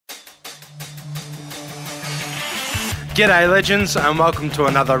G'day legends and welcome to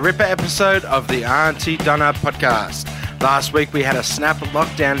another Ripper episode of the Auntie Donna podcast. Last week we had a snap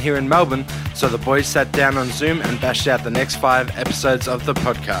lockdown here in Melbourne, so the boys sat down on Zoom and bashed out the next 5 episodes of the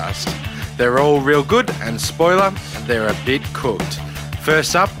podcast. They're all real good and spoiler, they're a bit cooked.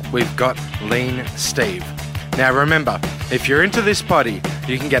 First up, we've got Lean Steve. Now remember, if you're into this potty,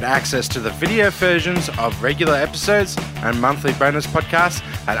 you can get access to the video versions of regular episodes and monthly bonus podcasts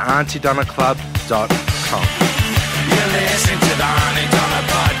at auntiedonnaclub.com. You're listening to the Auntie Donna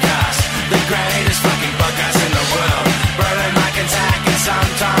podcast, the greatest fucking podcast in the world. Brother Mike and Zach and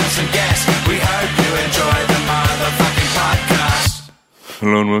sometimes some guests. We hope you enjoy the motherfucking podcast.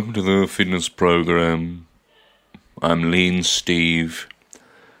 Hello and welcome to the fitness program. I'm Lean Steve,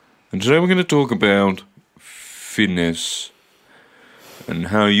 and today we're going to talk about fitness and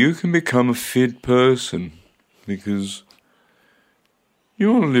how you can become a fit person, because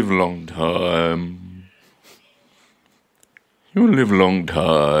you want to live a long time. You want to live a long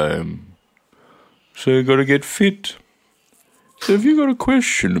time, so you got to get fit. So if you got a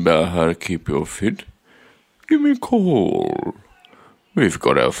question about how to keep your fit, give me a call. We've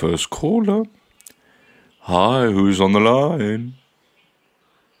got our first caller. Hi, who's on the line?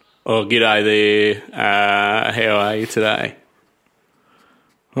 Oh, g'day there. How are you today?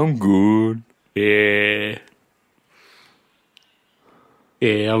 I'm good. Yeah.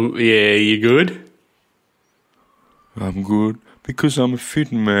 Yeah, you good? I'm good because I'm a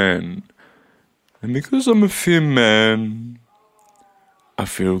fit man. And because I'm a fit man, I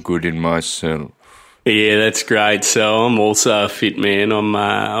feel good in myself. Yeah, that's great. So I'm also a fit man. I'm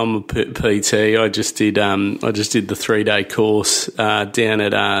a PT. I just did the 3-day course down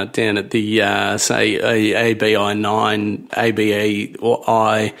at the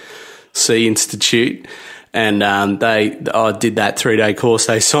ABIC Institute. And I did that 3-day course.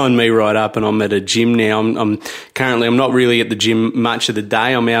 They signed me right up, and I'm at a gym now. I'm not really at the gym much of the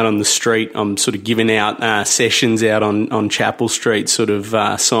day. I'm out on the street. I'm sort of giving out sessions out on Chapel Street, sort of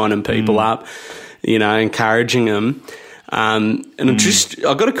signing people up, encouraging them. And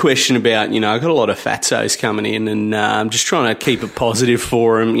I've got a question about, I've got a lot of fatzos coming in, and I'm just trying to keep it positive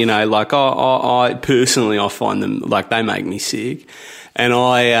for them. I personally, I find them, they make me sick. And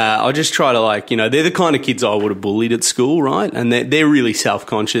I just try to they're the kind of kids I would have bullied at school, right? And they're really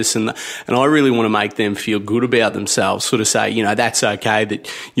self-conscious, and I really want to make them feel good about themselves, sort of say, that's okay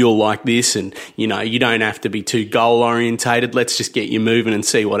that you're like this, and, you don't have to be too goal-orientated. Let's just get you moving and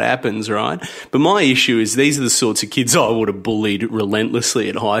see what happens, right? But my issue is these are the sorts of kids I would have bullied relentlessly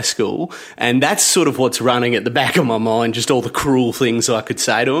at high school, and that's sort of what's running at the back of my mind, just all the cruel things I could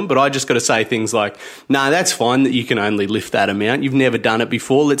say to them. But I just got to say things like, no, that's fine that you can only lift that amount. You've never done it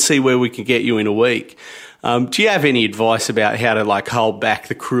before. Let's see where we can get you in a week. Do you have any advice about how to hold back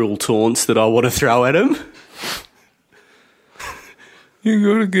the cruel taunts that I want to throw at him?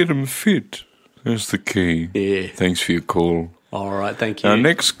 You got to get them fit. That's the key. Yeah. Thanks for your call. All right, thank you. Our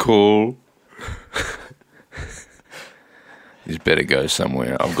next call is better go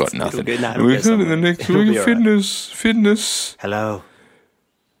somewhere. I've got nothing. We've got the next fitness. Hello.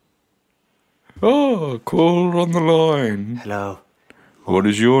 Oh, call on the line. Hello. What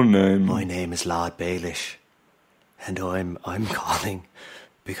is your name? My name is Lord Baelish, and I'm calling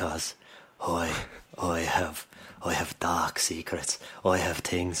because I have dark secrets. I have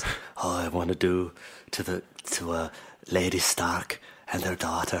things I want to do to Lady Stark and their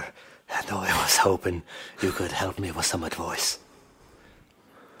daughter, and I was hoping you could help me with some advice.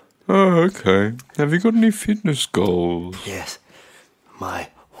 Oh, okay. Have you got any fitness goals? Yes, my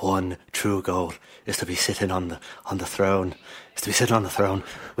one true goal is to be sitting on the throne. Is to be sitting on the throne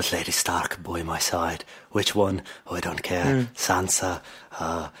with Lady Stark by my side. Which one? Oh, I don't care. Sansa,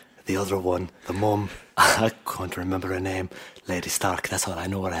 the other one, the mum. I can't remember her name. Lady Stark, that's all I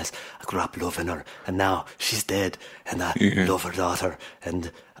know her as. I grew up loving her, and now she's dead, and I love her daughter.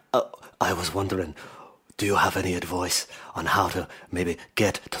 And I was wondering, do you have any advice on how to maybe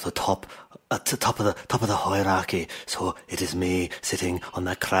get to the top of the hierarchy, so it is me sitting on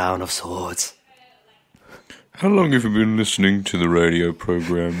that crown of swords? How long have you been listening to the radio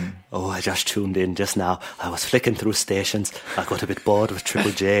program? Oh, I just tuned in just now. I was flicking through stations. I got a bit bored with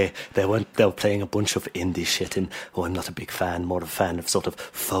Triple J. They were playing a bunch of indie shit, and I'm not a big fan, more a fan of sort of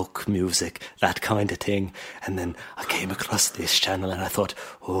folk music, that kind of thing. And then I came across this channel, and I thought,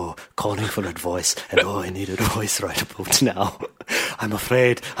 oh, calling for advice, and I need advice right about now. I'm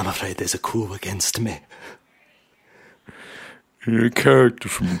afraid there's a coup against me. You're a character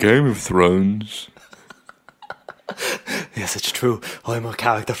from Game of Thrones. Yes, it's true. I'm a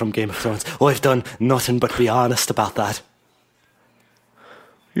character from Game of Thrones. I've done nothing but be honest about that.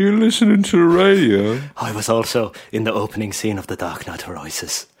 You're listening to the radio? I was also in the opening scene of The Dark Knight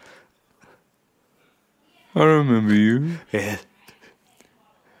Rises. I remember you. Yeah.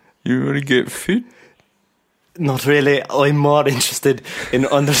 You want to get fit? Not really. I'm more interested in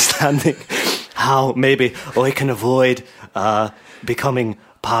understanding how maybe I can avoid becoming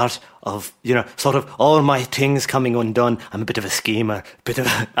part of, sort of all my things coming undone. I'm a bit of a schemer.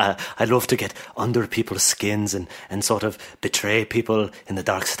 I love to get under people's skins and sort of betray people in the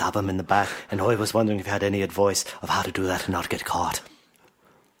dark, stab them in the back. And I was wondering if you had any advice of how to do that and not get caught.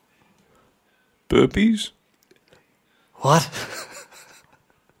 Burpees? What?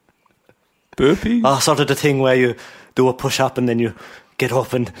 Burpees? Oh, sort of the thing where you do a push-up and then you get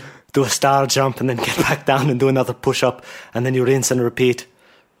up and do a star jump and then get back down and do another push-up and then you rinse and repeat.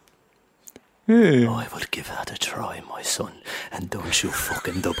 Yeah. I will give that a try, my son, and don't you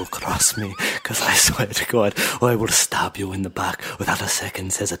fucking double-cross me, because I swear to God, I will stab you in the back without a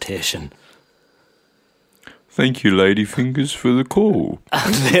second's hesitation. Thank you, Ladyfingers, for the call.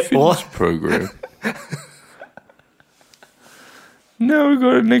 What? Program. Now we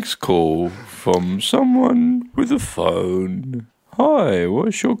got a next call from someone with a phone. Hi,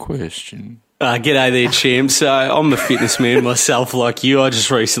 what's your question? G'day there, champ. So I'm a fitness man myself like you. I just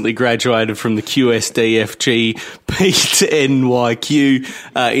recently graduated from the QSDFG PNYQ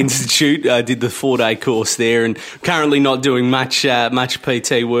Institute. I did the 4-day course there and currently not doing much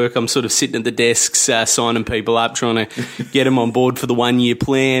PT work. I'm sort of sitting at the desks signing people up, trying to get them on board for the 1-year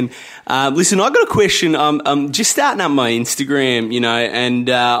plan. Listen, I got a question. I'm just starting up my Instagram, and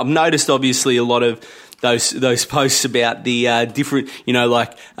I've noticed obviously a lot of those posts about the different,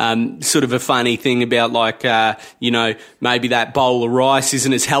 sort of a funny thing about maybe that bowl of rice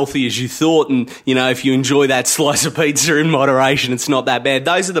isn't as healthy as you thought, and if you enjoy that slice of pizza in moderation, it's not that bad.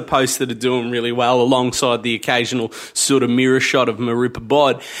 Those are the posts that are doing really well, alongside the occasional sort of mirror shot of Marippa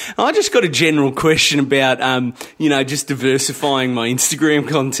Bod. I just got a general question about just diversifying my Instagram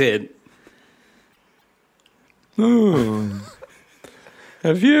content. Oh.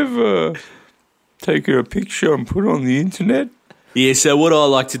 Have you ever taken a picture and put it on the internet? Yeah, so what I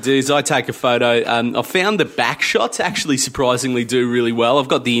like to do is I take a photo. I found the back shots actually surprisingly do really well. I've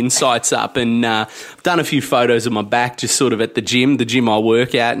got the insights up and I've done a few photos of my back just sort of at the gym I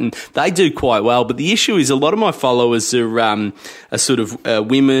work at, and they do quite well. But the issue is a lot of my followers are sort of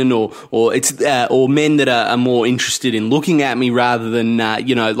women or men that are more interested in looking at me rather than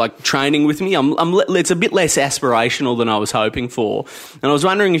training with me. It's a bit less aspirational than I was hoping for, and I was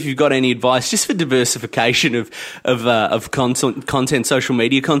wondering if you've got any advice just for diversification of content, social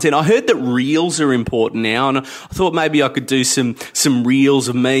media content. I heard that reels are important now, and I thought maybe I could do some reels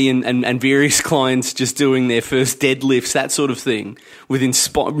of me and various clients just doing their first deadlifts, that sort of thing, with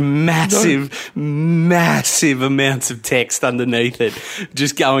massive amounts of text underneath it,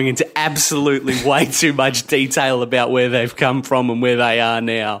 just going into absolutely way too much detail about where they've come from and where they are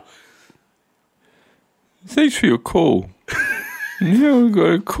now. Thanks for your call. Now we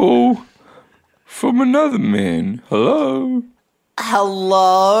got a call from another man. Hello?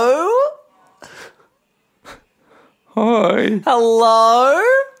 Hello? Hi. Hello?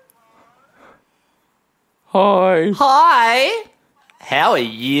 Hi. Hi? How are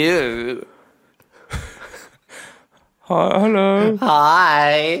you? Hi. Hello.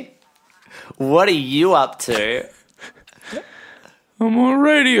 Hi. What are you up to? I'm on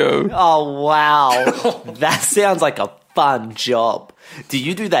radio. Oh, wow. That sounds like a fun job. Do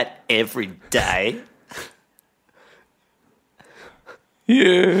you do that every day?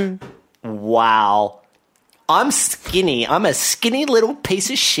 Yeah. Wow. I'm skinny. I'm a skinny little piece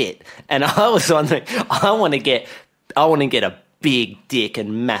of shit. And I was wondering, I want to get a big dick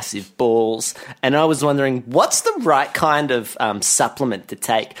and massive balls. And I was wondering, what's the right kind of supplement to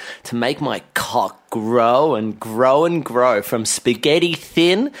take to make my cock grow and grow and grow from spaghetti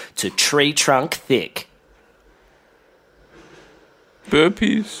thin to tree trunk thick?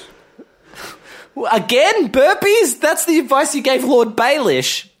 Burpees. Again, burpees? That's the advice you gave Lord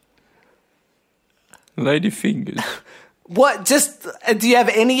Baelish. Ladyfingers. What? Just, do you have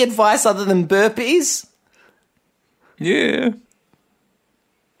any advice other than burpees? Yeah.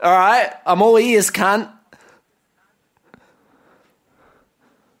 All right, I'm all ears, cunt.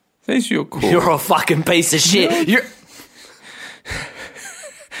 Thanks for your call. You're a fucking piece of shit. You're...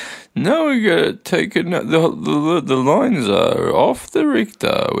 Now we gotta take the lines are off the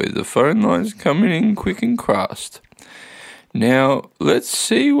Richter with the phone lines coming in quick and fast. Now let's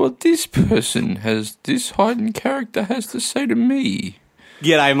see what this heightened character has to say to me.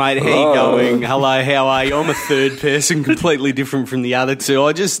 G'day, mate. How you going? Hello, how are you? I'm a third person, completely different from the other two.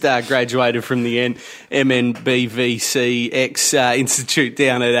 I just graduated from the MNBVCX Institute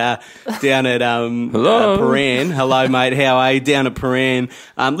down at Paran. Hello, mate. How are you? Down at Paran.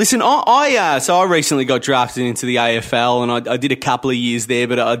 Listen, I recently got drafted into the AFL, and I did a couple of years there,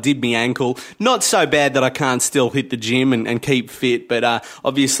 but I did my ankle. Not so bad that I can't still hit the gym and keep fit, but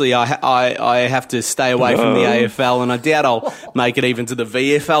obviously I have to stay away from the AFL, and I doubt I'll make it even to the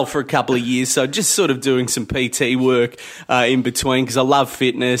VFL for a couple of years. So just sort of doing some PT work in between, because I love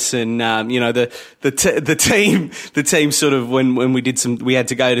fitness, and the team sort of when we had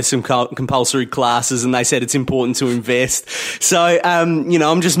to go to some compulsory classes, and they said it's important to invest. So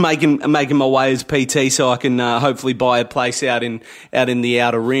I'm just making my way as PT so I can hopefully buy a place out in the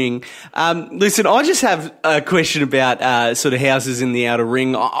outer ring. Listen, I just have a question about sort of houses in the outer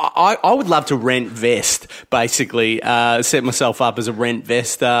ring. I would love to rent vest, basically, set myself up as a rent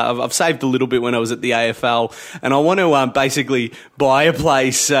vest. I've saved a little bit when I was at the AFL, and I want to basically buy a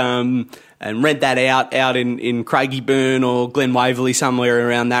place and rent that out in Craigieburn or Glen Waverley, somewhere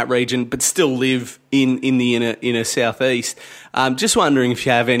around that region, but still live in the inner southeast. Just wondering if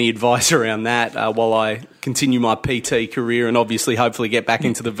you have any advice around that while I continue my PT career and obviously hopefully get back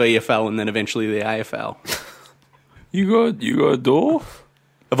into the VFL and then eventually the AFL. You got a door?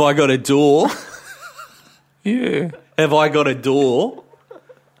 Have I got a door? Yeah. Have I got a door?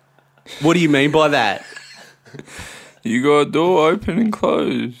 What do you mean by that? You got a door open and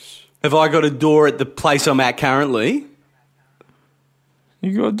closed. Have I got a door at the place I'm at currently?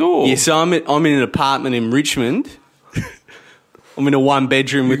 You got a door? Yes, I'm in an apartment in Richmond. I'm in a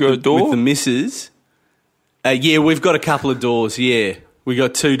one-bedroom with the missus. Yeah, we've got a couple of doors, yeah. We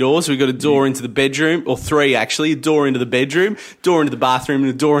got 2 doors. We got a door into the bedroom, or 3 actually. A door into the bedroom, door into the bathroom,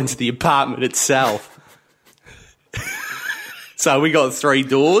 and a door into the apartment itself. So we got 3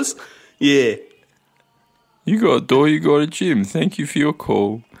 doors. Yeah. You got a door, you got a gym. Thank you for your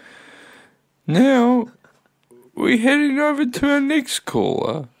call. Now, we're heading over to our next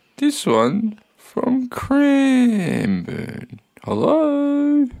caller. This one from Cranbourne.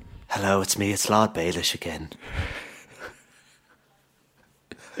 Hello? Hello, it's me. It's Lord Baelish again.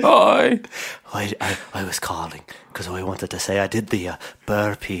 Hi. I was calling because I wanted to say I did the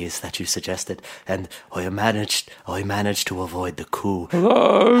burpees that you suggested, and I managed to avoid the coup.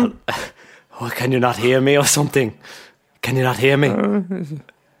 Hello? Oh, can you not hear me or something? Can you not hear me?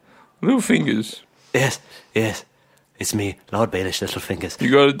 Little fingers. Yes. It's me, Lord Baelish, Little Fingers.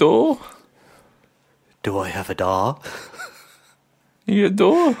 You got a door? Do I have a door? You got a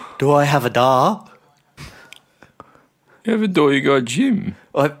door? Do I have a door? You have a door, you got a gym.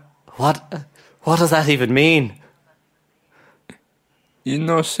 What does that even mean? You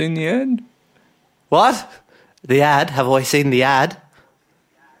not seen the ad? What? The ad? Have I seen the ad?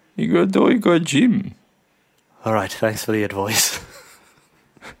 You got a door, you got a gym. All right, thanks for the advice.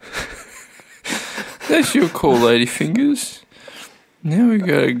 That's your call, Lady Fingers. Now we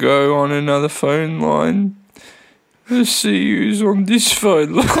gotta go on another phone line. Let's see who's on this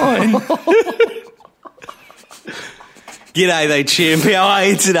phone line. G'day there, champ. How are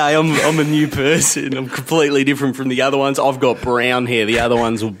you today? I'm a new person. I'm completely different from the other ones. I've got brown hair. The other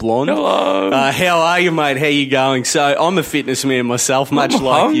ones were blonde. Hello. How are you, mate? How you going? So I'm a fitness man myself, much I'm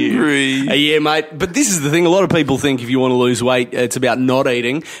like hungry. you. Yeah, mate. But this is the thing. A lot of people think if you want to lose weight, it's about not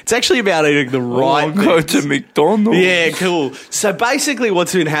eating. It's actually about eating the right Go things. to McDonald's. Yeah, cool. So basically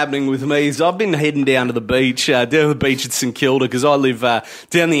what's been happening with me is I've been heading down to the beach, at St Kilda, because I live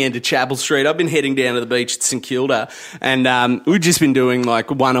down the end of Chapel Street. I've been heading down to the beach at St Kilda, and we've just been doing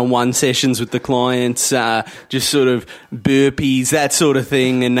like one-on-one sessions with the clients, just sort of burpees, that sort of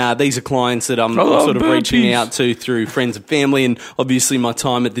thing. And these are clients that I'm sort of reaching out to through friends and family, and obviously my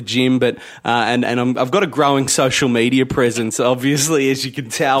time at the gym. But I've got a growing social media presence, obviously, as you can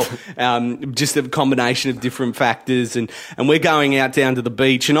tell, just a combination of different factors. And we're going out down to the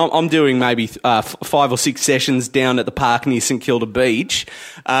beach, and I'm doing maybe 5 or 6 sessions down at the park near St Kilda Beach.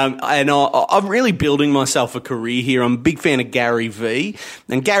 And I'm really building myself a career here. I'm a big fan of Gary Vee.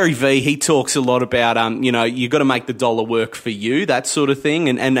 And Gary Vee, he talks a lot about, you've got to make the dollar work for you, that sort of thing,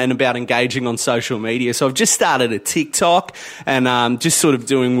 and about engaging on social media. So I've just started a TikTok and just sort of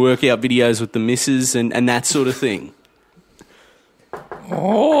doing workout videos with the missus and that sort of thing.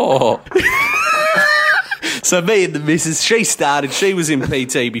 Oh. So me and the missus, she was in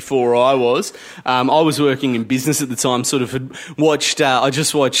PT before I was. I was working in business at the time, sort of had watched, so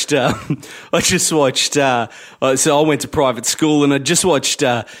I went to private school and I just watched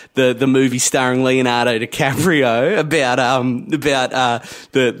the movie starring Leonardo DiCaprio about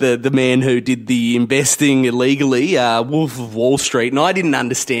the man who did the investing illegally, Wolf of Wall Street, and I didn't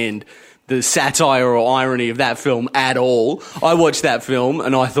understand the satire or irony of that film at all. I watched that film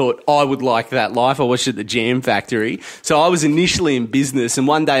and I thought I would like that life. I watched it at the Jam Factory. So I was initially in business, and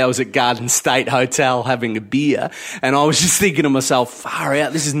one day I was at Garden State Hotel having a beer, and I was just thinking to myself, far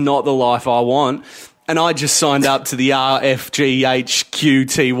out, this is not the life I want. And I just signed up to the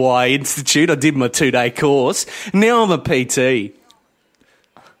RFGHQTY Institute. I did my 2-day course. Now I'm a PT.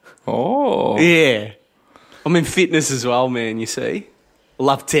 Oh. Yeah. I'm in fitness as well, man, you see. I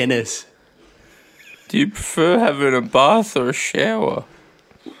love tennis. Do you prefer having a bath or a shower?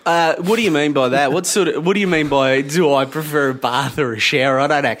 What do you mean by that? What do you mean by, do I prefer a bath or a shower? I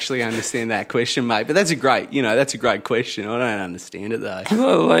don't actually understand that question, mate. But that's a great question. I don't understand it, though. Do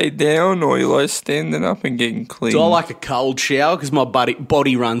I lay down or you like standing up and getting clean? Do I like a cold shower? Because my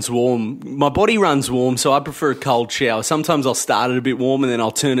body runs warm. My body runs warm, so I prefer a cold shower. Sometimes I'll start it a bit warm and then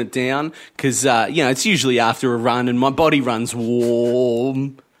I'll turn it down because, it's usually after a run and my body runs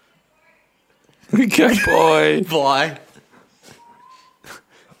warm. Okay, bye. Bye.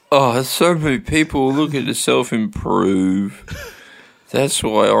 Oh, so many people looking to self-improve. That's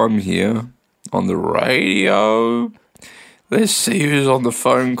why I'm here on the radio. Let's see who's on the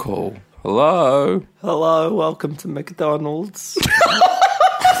phone call. Hello? Hello, welcome to McDonald's.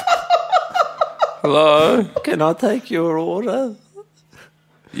 Hello? Can I take your order?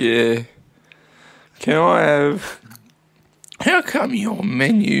 Yeah. Can I have... How come your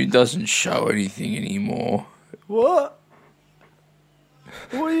menu doesn't show anything anymore? What?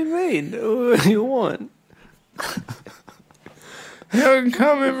 What do you mean? What do you want? How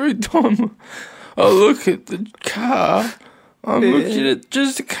come every time I look at the car, I'm looking at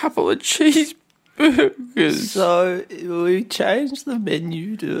just a couple of cheeseburgers? So we changed the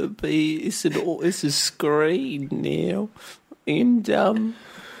menu to be it's a screen now, and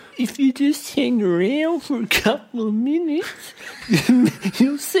if you just hang around for a couple of minutes,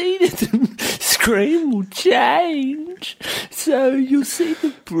 you'll see that the screen will change. So you'll see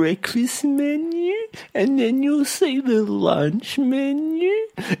the breakfast menu, and then you'll see the lunch menu,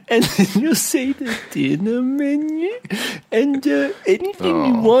 and then you'll see the dinner menu, and anything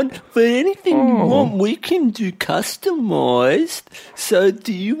you want. But anything you want, we can do customized. So if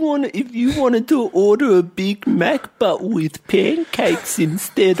you wanted to order a Big Mac but with pancakes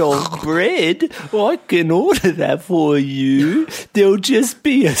instead of bread, I can order that for you. There'll just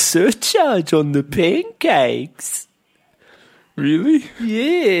be a surcharge on the pancakes. Really?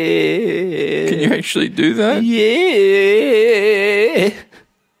 Yeah. Can you actually do that? Yeah.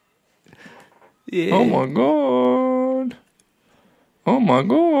 Yeah. Oh my god. Oh my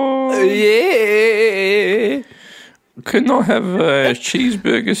god. Yeah. Couldn't I have a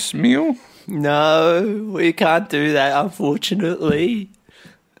cheeseburger meal? No, we can't do that, unfortunately.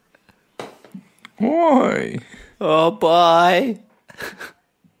 Why? Oh, bye.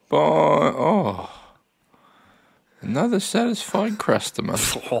 Bye. Oh. Another satisfied customer.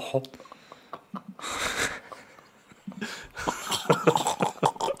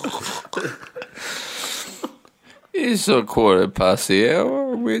 It's a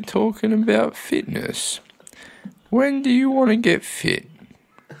 1:15. We're talking about fitness. When do you want to get fit?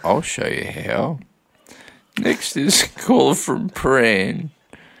 I'll show you how. Next is a call from Pran.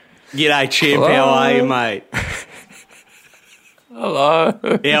 G'day, Chimp. Hello? How are you, mate? Hello.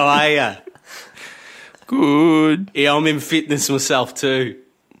 How are you? Good. Yeah, I'm in fitness myself too.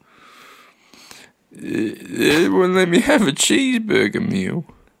 They wouldn't let me have a cheeseburger meal.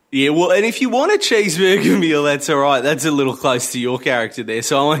 Yeah, well, and if you want a cheeseburger meal, that's all right. That's a little close to your character there,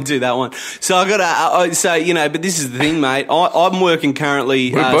 so I won't do that one. So I got to, but this is the thing, mate. I'm working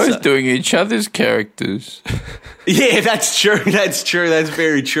currently. We're both doing each other's characters. Yeah, that's true. That's true. That's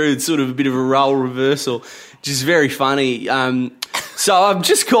very true. It's sort of a bit of a role reversal, which is very funny. So I'm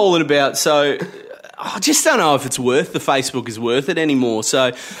just calling about, I just don't know if the Facebook is worth it anymore. So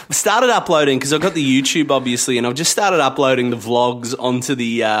I've started uploading, because I've got the YouTube, obviously, and I've just started uploading the vlogs onto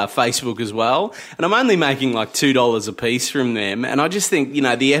the Facebook as well. And I'm only making like $2 a piece from them. And I just think,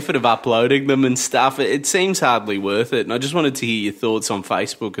 the effort of uploading them and stuff, it seems hardly worth it. And I just wanted to hear your thoughts on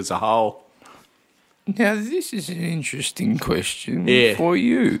Facebook as a whole. Now, this is an interesting question for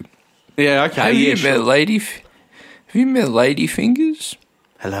you. Yeah, okay. Have you met Ladyfingers?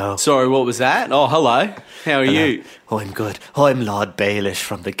 Hello. Sorry, what was that? Oh, hello. How are you? Oh, I'm good. Oh, I'm Lord Baelish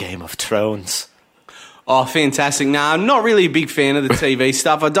from the Game of Thrones. Oh, fantastic. Nah, I'm not really a big fan of the TV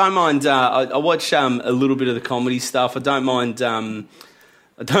stuff. I don't mind, I watch a little bit of the comedy stuff. I don't mind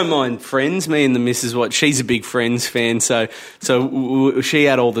Friends. Me and the missus watch. She's a big Friends fan, so she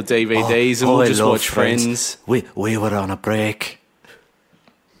had all the DVDs, and we'll I just love watch Friends. We were on a break.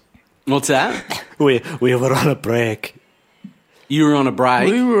 What's that? We were on a break. You were on a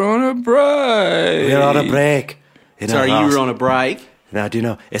break. We were on a break. We were on a break. You know, Sorry, you Ross. were on a break. Now, do you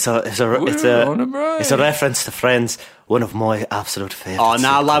know it's a on a break. it's a reference to Friends, one of my absolute favourites. Oh no,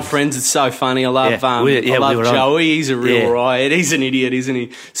 I love Friends. It's so funny. I love Yeah, we I love were on- Joey. He's a real Yeah. riot. He's an idiot, isn't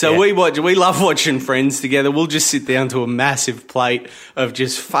he? So Yeah. we love watching Friends together. We'll just sit down to a massive plate of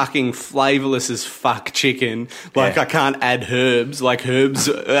just fucking flavourless as fuck chicken. Like Yeah. I can't add herbs. Like herbs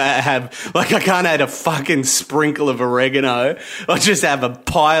have like I can't add a fucking sprinkle of oregano. I just have a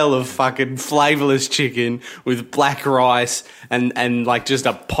pile of fucking flavourless chicken with black rice and like just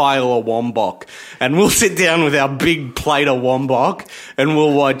a pile of wombok. And we'll sit down with our big plate of wombok and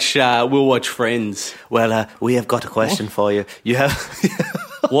we'll watch Friends. Well, we have got a question for you. You have.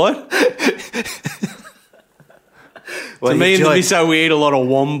 What? Well, To me and the enjoy- miso, we eat a lot of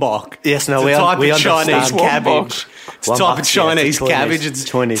wombok. Yes, no, it's we a type we of Chinese understand. cabbage. It's a type of Wombok's, yeah, it's a Chinese Chinese- cabbage. It's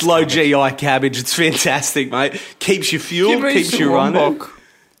Chinese low cabbage. GI cabbage. It's fantastic, mate. Keeps you Give fueled, me keeps some you running. wombok.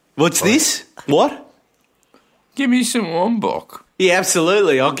 What's this? What? Give me some wombok. Yeah,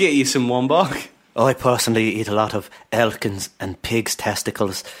 absolutely. I'll get you some wombok. I personally eat a lot of elk and pig's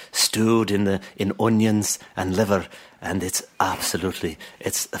testicles stewed in onions and liver, and it's a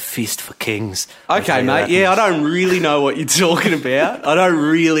feast for kings. I tell Okay, you mate. that. Yeah, I don't really know what you're talking about. I don't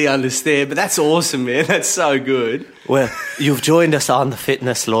really understand, but that's awesome, man. That's so good. Well, you've joined us on the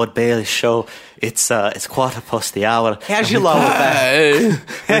Fitness Lord Bailey show. It's 15:15 the hour. How's your lower back? Hey.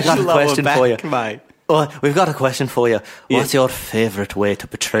 How's got your a lower question back, for you. mate? Oh, we've got a question for you. Yeah. What's your favourite way to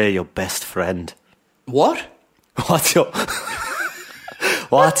betray your best friend? What? What's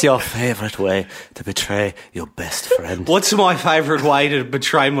your favourite way to betray your best friend? What's my favourite way to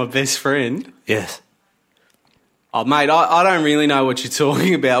betray my best friend? Yes. Oh, mate, I don't really know what you're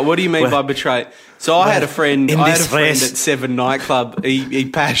talking about. What do you mean Well- by betray? So I had a friend. in I had a this friend race- at Seven nightclub. He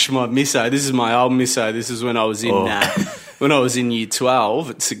bashed my miso. This is my old miso. This is when I was in year 12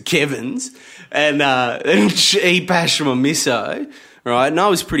 at St Kevin's, and he bashed my miso. Right, and I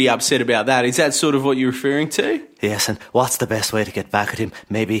was pretty upset about that. Is that sort of what you're referring to? Yes, and what's the best way to get back at him?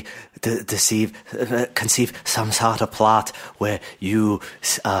 Maybe conceive some sort of plot where you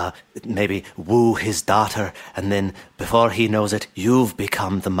maybe woo his daughter, and then before he knows it, you've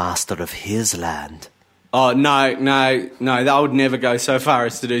become the master of his land. Oh, no, I would never go so far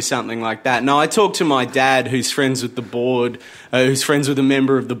as to do something like that. No, I talked to my dad, who's friends with the board, who's friends with a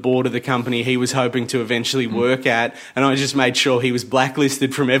member of the board of the company he was hoping to eventually work at, and I just made sure he was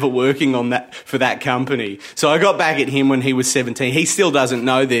blacklisted from ever working on that for that company. So I got back at him when he was 17. He still doesn't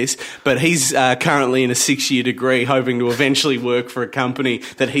know this, but he's currently in a 6-year degree hoping to eventually work for a company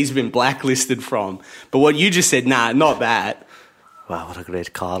that he's been blacklisted from. But what you just said, nah, not that. Wow, what a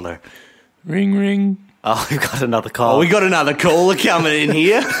great caller. Ring, ring. Oh, we've got another call. Oh, we got another caller coming in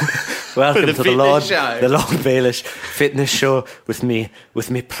here. Welcome for the to the fitness Lord, show. the Lord Baelish Fitness Show with me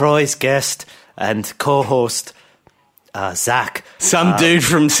prize guest and co-host Zach. Some dude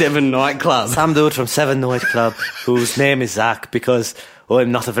from Seven nightclub. Some dude from Seven Nightclub whose name is Zach because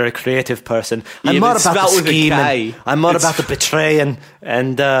I'm not a very creative person. I'm Yeah, more but about the spelt with a K. scheming. I'm more about the betraying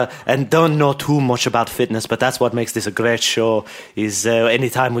and don't know too much about fitness. But that's what makes this a great show. Is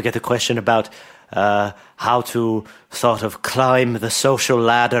anytime we get a question about how to sort of climb the social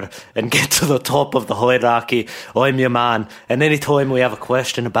ladder and get to the top of the hierarchy, I'm your man. And anytime we have a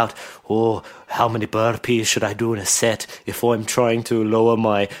question about, how many burpees should I do in a set if I'm trying to lower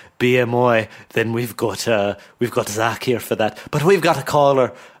my BMI, then we've got Zach here for that. But we've got a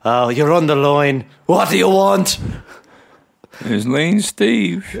caller. You're on the line. What do you want? It's Lean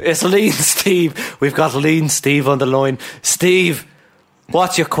Steve. It's Lean Steve. We've got Lean Steve on the line. Steve,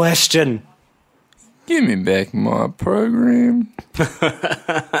 what's your question? Give me back my program.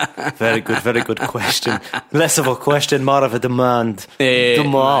 Very good question. Less of a question, more of a demand. Yeah,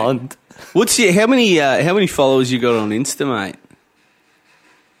 Demand. What's how many followers you got on Insta, mate?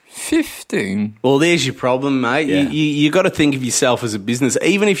 15. Well, there's your problem, mate. Yeah. You got to think of yourself as a business.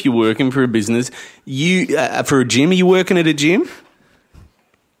 Even if you're working for a business, for a gym, are you working at a gym?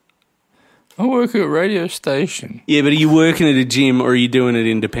 I work at a radio station. Yeah, but are you working at a gym or are you doing it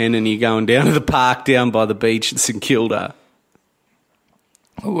independent? Are you going down to the park down by the beach in St Kilda?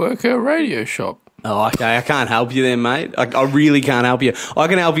 I work at a radio shop. Oh, okay. I can't help you there, mate. I really can't help you. I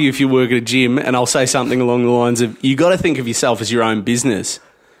can help you if you work at a gym, and I'll say something along the lines of, you got to think of yourself as your own business.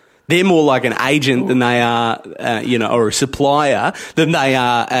 They're more like an agent than they are, or a supplier than they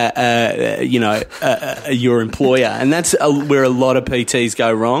are, your employer. And that's where a lot of PTs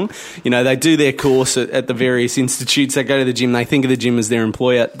go wrong. They do their course at the various institutes. They go to the gym. They think of the gym as their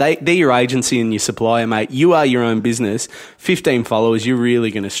employer. They're your agency and your supplier, mate. You are your own business. 15 followers, you're really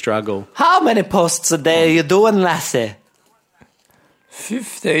going to struggle. How many posts a day are you doing, lassie?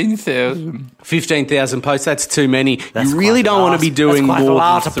 15,000. 15,000 posts, that's too many. That's you really don't want to be doing that's quite more a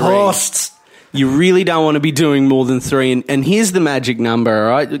lot than of 3. posts. You really don't want to be doing more than 3. And here's the magic number,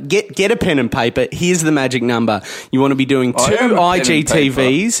 all right? Get a pen and paper. Here's the magic number. You want to be doing 2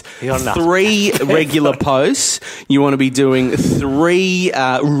 IGTVs, You're not. 3 regular posts. You want to be doing 3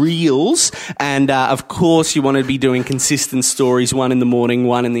 reels. And, of course, you want to be doing consistent stories, 1 in the morning,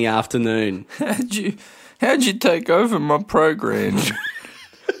 1 in the afternoon. How'd you take over my program?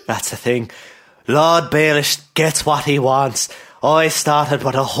 That's the thing. Lord Baelish gets what he wants. I started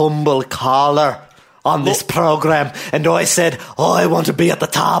with a humble caller on this programme, and I said, I want to be at the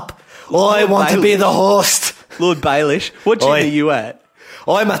top. I want to be the host. Lord Baelish, what gym are you at?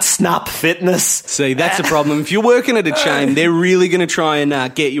 I'm at Snap Fitness. See, that's the problem. If you're working at a chain, they're really going to try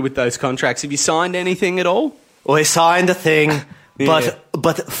and get you with those contracts. Have you signed anything at all? I signed a thing,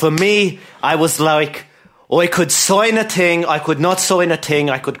 but for me, I was like, I could sign a thing, I could not sign a thing,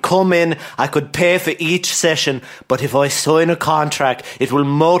 I could come in, I could pay for each session, but if I sign a contract, it will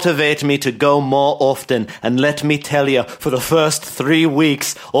motivate me to go more often. And let me tell you, for the first 3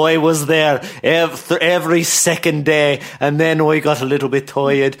 weeks, I was there every second day, and then I got a little bit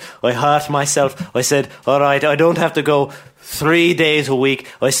tired. I hurt myself. I said, all right, I don't have to go 3 days a week.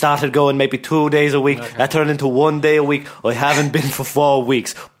 I started going maybe 2 days a week. Okay. That turned into 1 day a week. I haven't been for 4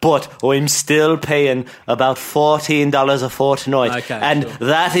 weeks, but I'm still paying about $14 a fortnight. Okay, and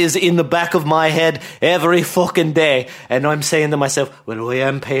that is in the back of my head every fucking day. And I'm saying to myself, well, I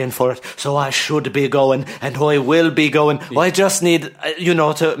am paying for it, so I should be going, and I will be going. Yeah. I just need,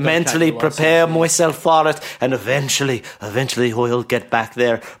 to mentally prepare myself for it, and eventually I'll get back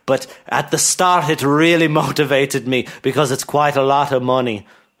there. But at the start, it really motivated me because it's quite a lot of money.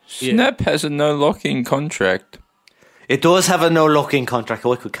 Snap has a no lock-in contract. It does have a no lock-in contract.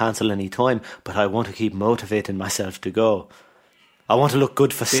 I could cancel any time, but I want to keep motivating myself to go. I want to look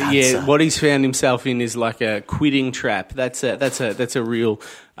good for Sansa. Yeah, what he's found himself in is like a quitting trap. That's a real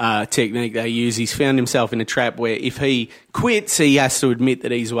technique they use. He's found himself in a trap where if he quits, he has to admit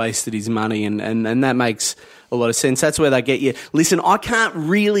that he's wasted his money, and that makes a lot of sense. That's where they get you. Listen, I can't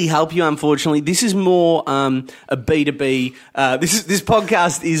really help you, unfortunately. This is more a B2B. This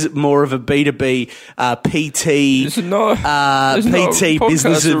podcast is more of a B2B PT. This is not PT podcast,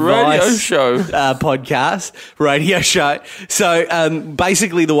 business advice podcast. Radio show. So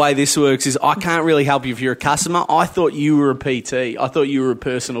basically, the way this works is I can't really help you if you're a customer. I thought you were a PT. I thought you were a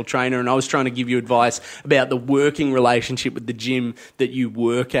personal trainer, and I was trying to give you advice about the working relationship with the gym that you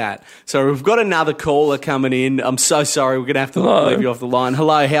work at. So we've got another caller coming in. I'm so sorry. We're going to have to leave you off the line.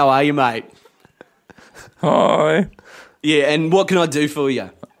 Hello, how are you, mate? Hi. Yeah, and what can I do for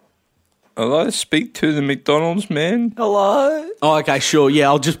you? I'd like to speak to the McDonald's man. Hello? Oh, okay, sure. Yeah,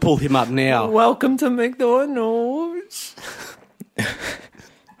 I'll just pull him up now. Welcome to McDonald's.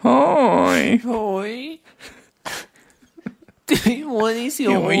 Hi. Hi. What is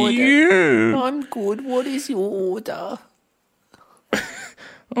your How order? are you? I'm good. What is your order?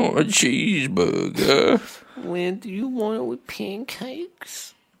 Oh, a cheeseburger. Well, do you want it with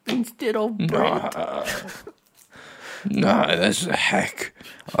pancakes instead of bread? No, that's a hack.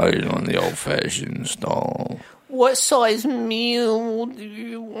 I eat on the old-fashioned style. What size meal do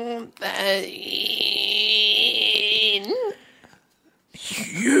you want that in?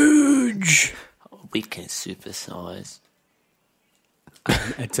 Huge. We can supersize.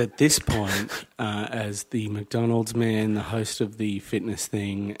 It's at this point, as the McDonald's man, the host of the fitness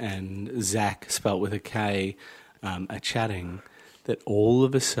thing, and Zach, spelt with a K, are chatting, that all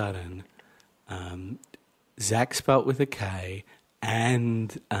of a sudden, Zach, spelt with a K,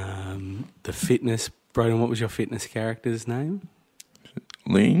 and the fitness... Broden, what was your fitness character's name?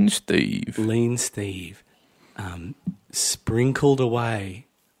 Lean Steve. Lean Steve. Sprinkled away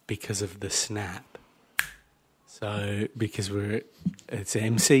because of the snap. So, because it's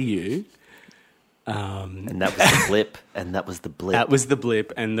MCU. And that was the blip, and that was the blip. That was the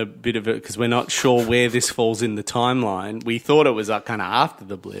blip, and the bit of it, because we're not sure where this falls in the timeline. We thought it was kind of after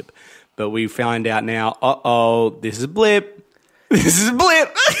the blip, but we find out now, this is a blip. This is a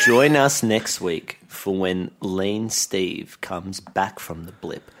blip. Join us next week for when Lean Steve comes back from the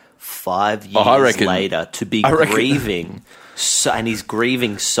blip 5 years later to be grieving. And he's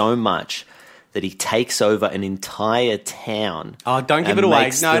grieving so much that he takes over an entire town. Oh, don't give and it away.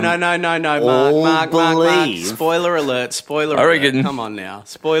 makes No, them Mark. believe Spoiler alert. I reckon- Come on now.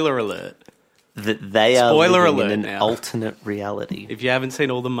 Spoiler alert. that they are Spoiler living alert in an now. alternate reality. If you haven't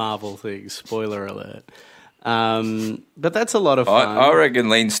seen all the Marvel things, spoiler alert. But that's a lot of fun. I reckon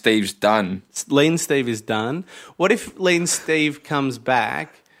Lean Steve's done. Lean Steve is done. What if Lean Steve comes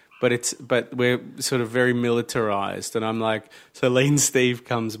back, but we're sort of very militarized, and I'm like, so Lean Steve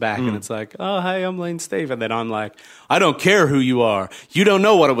comes back, and it's like, oh hey, I'm Lean Steve, and then I'm like, I don't care who you are, you don't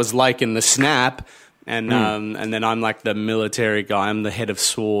know what it was like in the snap. And then I'm like the military guy, I'm the head of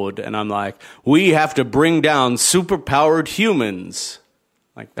SWORD, and I'm like, we have to bring down superpowered humans.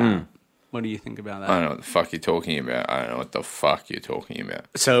 Like that. What do you think about that? I don't know what the fuck you're talking about.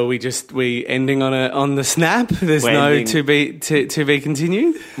 So we ending on the snap. There's We're no ending- to be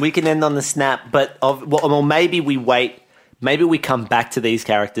continued. We can end on the snap, but well, maybe we wait. Maybe we come back to these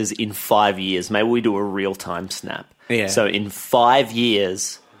characters in 5 years. Maybe we do a real-time snap. Yeah. So in 5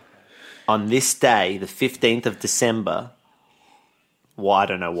 years, on this day, the 15th of December. Well, I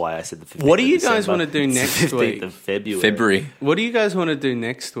don't know why I said the 15th. What do of you guys December. want to do It's next the 15th week? of February. February. What do you guys want to do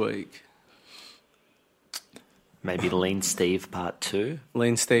next week? Maybe Lean Steve Part 2.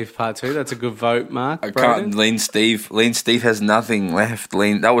 Lean Steve Part 2. That's a good vote, Mark. I Broden? can't. Lean Steve has nothing left.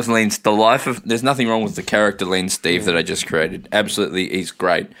 That was Lean's. The life of. There's nothing wrong with the character Lean Steve that I just created. Absolutely, he's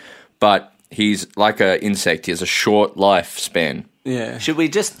great, but he's like an insect. He has a short lifespan. Yeah. Should we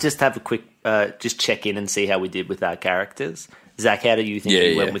just have a quick just check in and see how we did with our characters? Zach, how do you think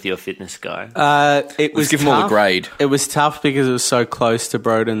you went with your fitness guy? It was give him all the tough. grade. It was tough because it was so close to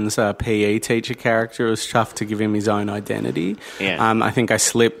Broden's PE teacher character. It was tough to give him his own identity. Yeah. I think I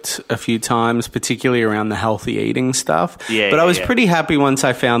slipped a few times, particularly around the healthy eating stuff. Yeah, but I was yeah. pretty happy once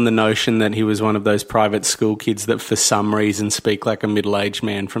I found the notion that he was one of those private school kids that for some reason speak like a middle-aged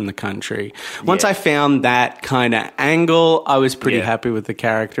man from the country. Once Yeah. I found that kind of angle, I was pretty Yeah. happy with the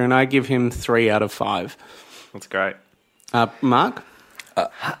character, and I give him 3 out of 5. That's great. Mark?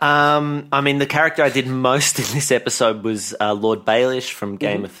 I mean, the character I did most in this episode was Lord Baelish from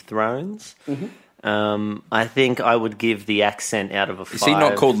Game of Thrones. I think I would give the accent out of a 5. Is he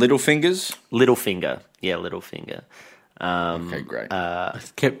not called Littlefingers? Littlefinger? Yeah, Littlefinger. Okay, great.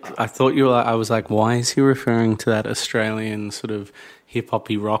 I thought you were. I was like, why is he referring to that Australian sort of hip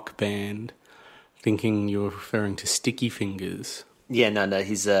hoppy rock band? Thinking you were referring to Sticky Fingers. Yeah, no,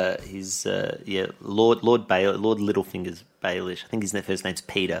 he's Lord Littlefingers Baelish. I think his first name's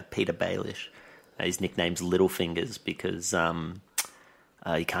Peter Baelish. His nickname's Littlefingers because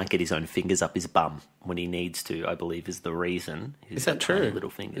he can't get his own fingers up his bum when he needs to, I believe is the reason. Is that true?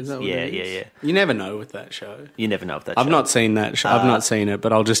 Littlefingers. Is that what Yeah. it is? You never know with that show. You never know if that's I've not seen that show. I've not seen it,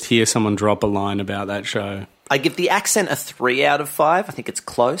 but I'll just hear someone drop a line about that show. I give the accent a 3 out of 5. I think it's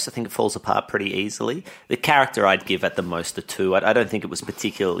close. I think it falls apart pretty easily. The character I'd give at the most a 2. I don't think it was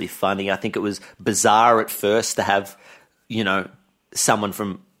particularly funny. I think it was bizarre at first to have, someone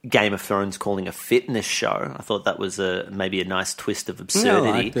from Game of Thrones calling a fitness show. I thought that was maybe a nice twist of absurdity.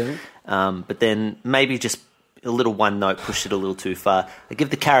 Yeah, I liked it. But then maybe just a little one note pushed it a little too far. I give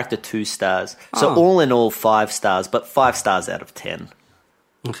the character 2 stars. So all in all, 5 stars, but 5 stars out of 10.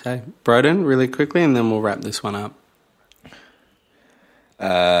 Okay. Broden, really quickly, and then we'll wrap this one up.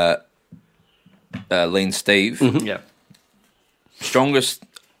 Lean Steve. Yeah. Strongest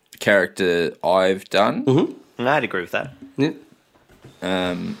character I've done. I'd agree with that. Yeah.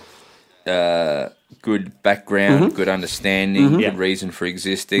 Good background, good understanding, Yeah. good reason for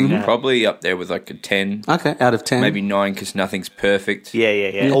existing. Probably up there with like a 10, Okay, out of 10. maybe 9 because nothing's perfect.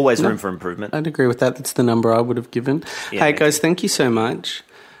 Yeah. Always no. room for improvement. I'd agree with that. That's the number I would have given. Yeah, Hey, me guys, thank you so much.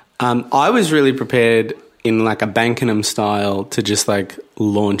 I was really prepared in like a Bankenham style to just like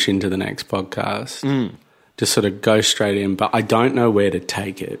launch into the next podcast. Just sort of go straight in, but I don't know where to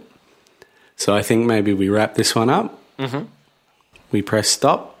take it. So I think maybe we wrap this one up. We press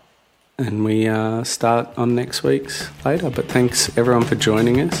stop and we start on next week's later. But thanks everyone for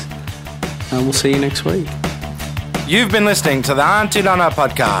joining us. We'll see you next week. You've been listening to the Auntie Donna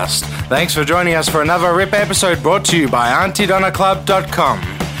podcast. Thanks for joining us for another RIP episode brought to you by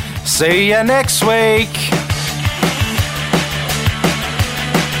AuntieDonnaClub.com. See you next week.